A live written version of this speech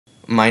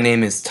My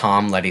name is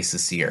Tom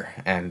Leddy-Cecere,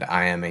 and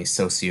I am a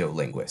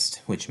sociolinguist,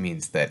 which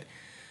means that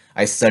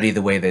I study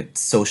the way that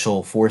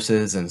social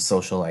forces and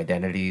social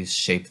identities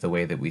shape the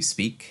way that we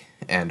speak,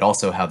 and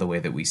also how the way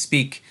that we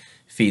speak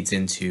feeds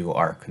into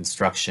our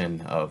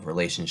construction of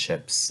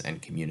relationships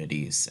and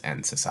communities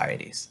and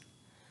societies.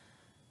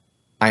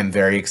 I'm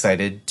very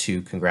excited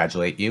to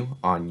congratulate you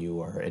on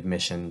your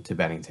admission to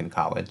Bennington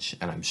College,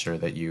 and I'm sure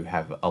that you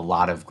have a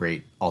lot of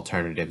great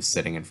alternatives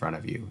sitting in front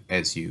of you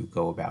as you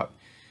go about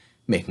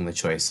making the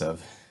choice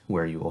of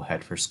where you will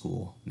head for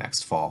school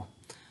next fall.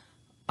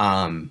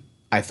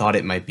 I thought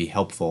it might be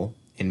helpful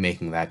in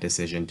making that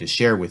decision to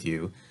share with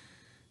you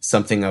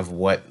something of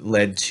what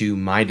led to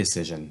my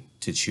decision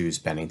to choose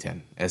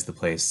Bennington as the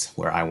place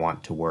where I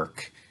want to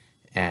work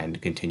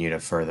and continue to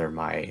further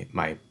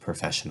my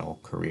professional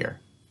career.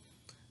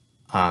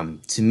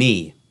 To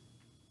me,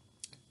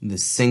 the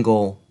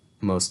single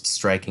most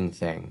striking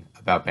thing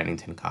about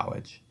Bennington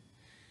College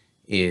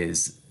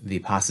is the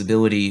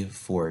possibility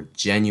for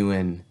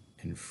genuine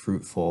and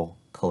fruitful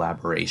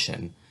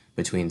collaboration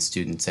between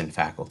students and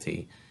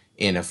faculty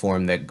in a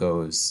form that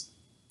goes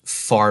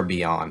far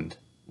beyond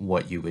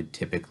what you would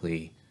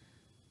typically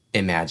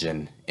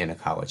imagine in a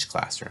college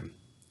classroom.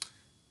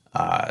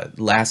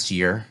 Last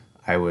year,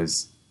 I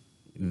was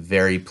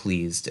very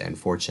pleased and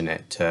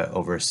fortunate to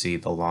oversee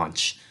the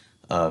launch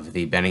of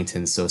the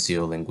Bennington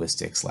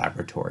Sociolinguistics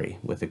Laboratory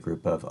with a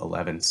group of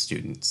 11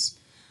 students.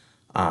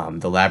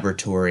 The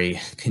laboratory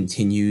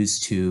continues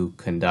to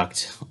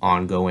conduct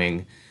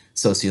ongoing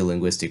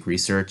sociolinguistic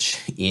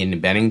research in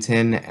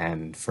Bennington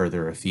and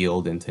further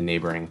afield into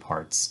neighboring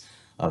parts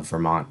of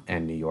Vermont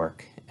and New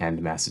York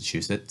and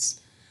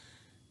Massachusetts.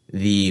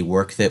 The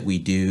work that we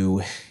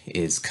do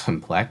is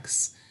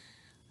complex,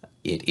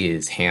 it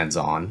is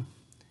hands-on,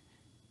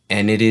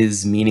 and it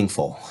is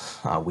meaningful.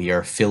 We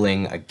are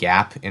filling a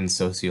gap in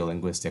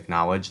sociolinguistic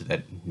knowledge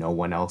that no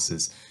one else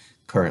is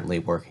currently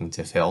working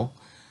to fill.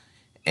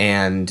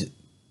 And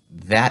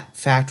that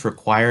fact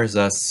requires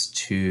us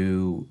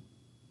to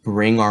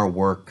bring our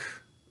work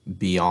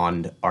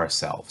beyond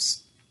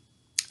ourselves.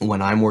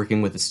 When I'm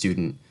working with a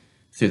student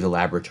through the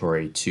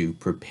laboratory to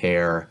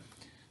prepare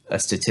a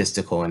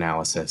statistical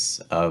analysis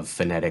of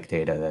phonetic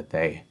data that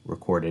they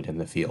recorded in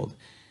the field,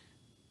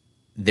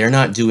 they're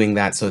not doing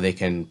that so they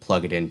can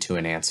plug it into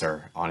an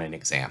answer on an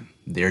exam.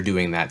 They're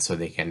doing that so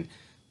they can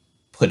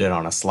put it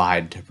on a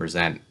slide to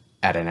present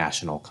at a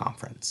national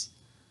conference.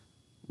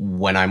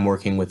 When I'm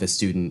working with a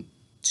student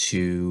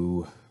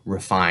to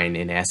refine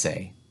an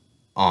essay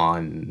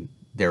on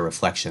their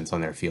reflections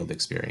on their field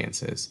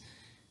experiences,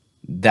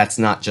 that's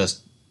not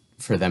just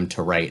for them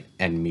to write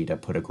and me to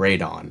put a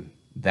grade on.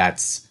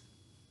 That's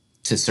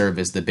to serve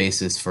as the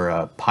basis for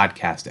a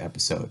podcast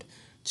episode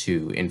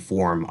to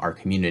inform our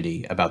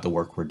community about the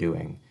work we're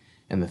doing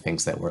and the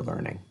things that we're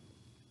learning.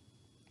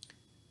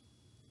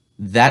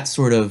 That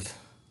sort of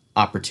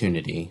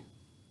opportunity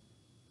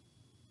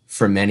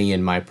for many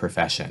in my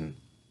profession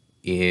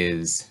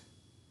is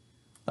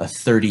a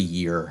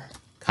 30-year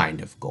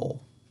kind of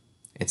goal.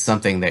 It's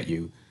something that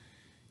you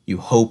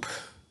hope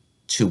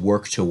to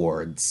work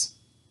towards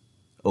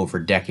over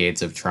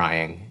decades of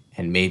trying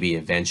and maybe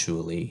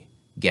eventually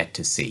get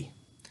to see.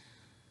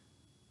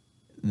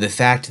 The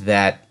fact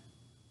that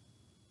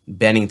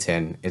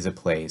Bennington is a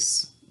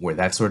place where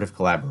that sort of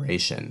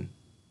collaboration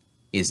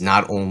is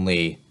not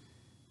only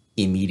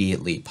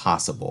immediately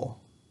possible,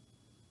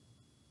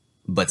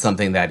 but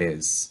something that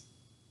is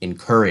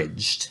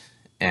encouraged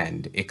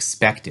and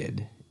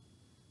expected,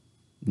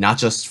 not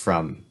just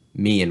from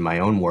me and my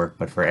own work,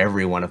 but for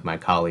every one of my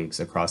colleagues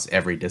across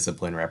every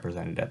discipline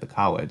represented at the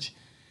college,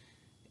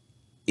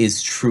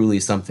 is truly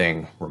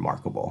something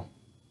remarkable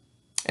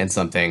and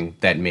something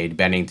that made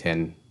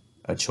Bennington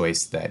a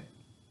choice that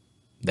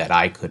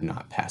I could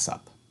not pass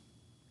up.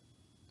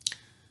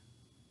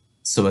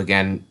 So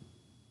again,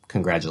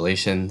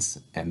 congratulations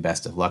and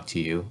best of luck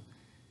to you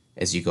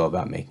as you go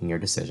about making your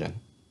decision.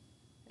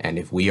 And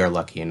if we are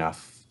lucky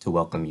enough to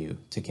welcome you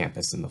to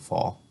campus in the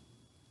fall,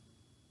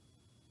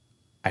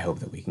 I hope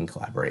that we can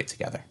collaborate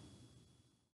together.